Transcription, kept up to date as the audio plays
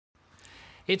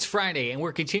It's Friday, and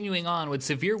we're continuing on with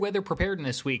Severe Weather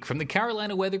Preparedness Week from the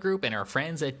Carolina Weather Group and our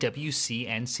friends at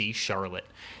WCNC Charlotte.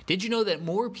 Did you know that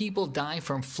more people die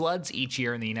from floods each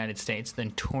year in the United States than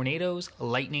tornadoes,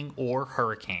 lightning, or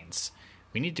hurricanes?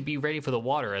 We need to be ready for the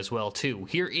water as well, too.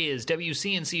 Here is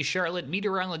WCNC Charlotte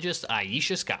meteorologist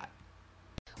Aisha Scott.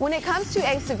 When it comes to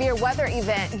a severe weather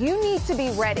event, you need to be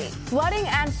ready. Flooding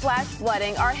and flash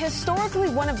flooding are historically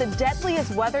one of the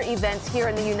deadliest weather events here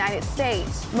in the United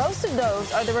States. Most of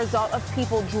those are the result of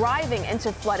people driving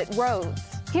into flooded roads.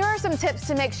 Here are some tips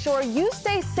to make sure you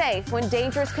stay safe when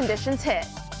dangerous conditions hit.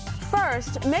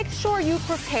 First, make sure you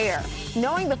prepare.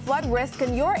 Knowing the flood risk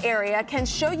in your area can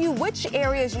show you which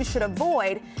areas you should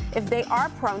avoid if they are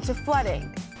prone to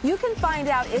flooding. You can find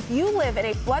out if you live in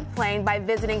a floodplain by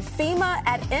visiting FEMA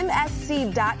at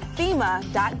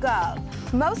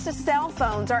msc.fema.gov. Most cell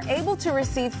phones are able to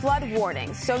receive flood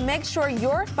warnings, so make sure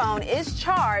your phone is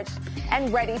charged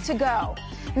and ready to go.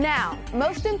 Now,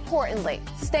 most importantly,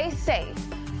 stay safe.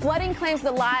 Flooding claims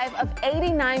the lives of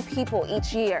 89 people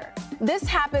each year. This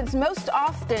happens most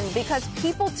often because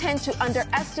people tend to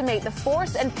underestimate the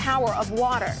force and power of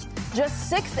water. Just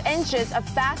 6 inches of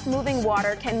fast-moving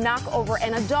water can knock over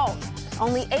an adult.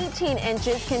 Only 18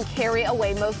 inches can carry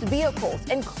away most vehicles,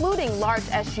 including large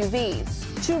SUVs.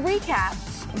 To recap,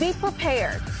 be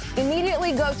prepared.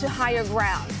 Immediately go to higher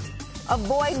ground.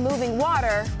 Avoid moving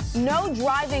water, no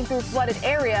driving through flooded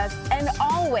areas, and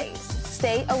always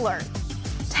stay alert.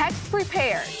 Text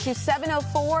PREPARE to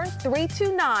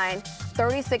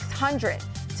 704-329-3600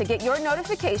 to get your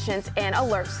notifications and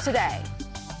alerts today.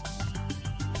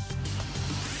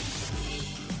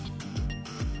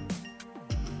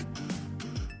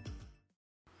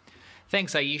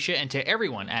 Thanks, Aisha, and to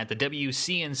everyone at the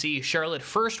WCNC Charlotte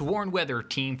First Warned Weather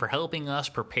team for helping us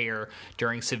prepare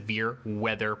during Severe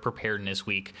Weather Preparedness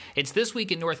Week. It's this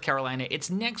week in North Carolina, it's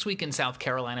next week in South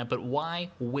Carolina, but why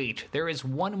wait? There is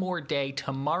one more day.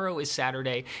 Tomorrow is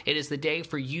Saturday. It is the day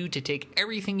for you to take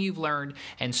everything you've learned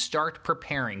and start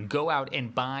preparing. Go out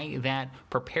and buy that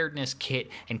preparedness kit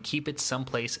and keep it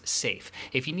someplace safe.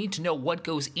 If you need to know what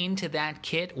goes into that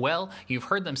kit, well, you've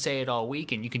heard them say it all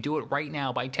week, and you can do it right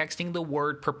now by texting the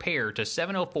word prepare to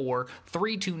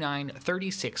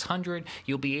 704-329-3600.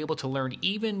 You'll be able to learn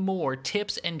even more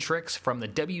tips and tricks from the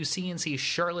WCNC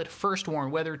Charlotte First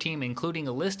Warned Weather team, including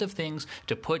a list of things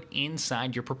to put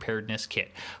inside your preparedness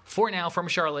kit. For now, from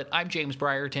Charlotte, I'm James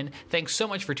Brierton. Thanks so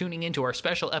much for tuning in to our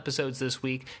special episodes this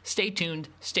week. Stay tuned,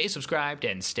 stay subscribed,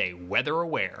 and stay weather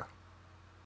aware.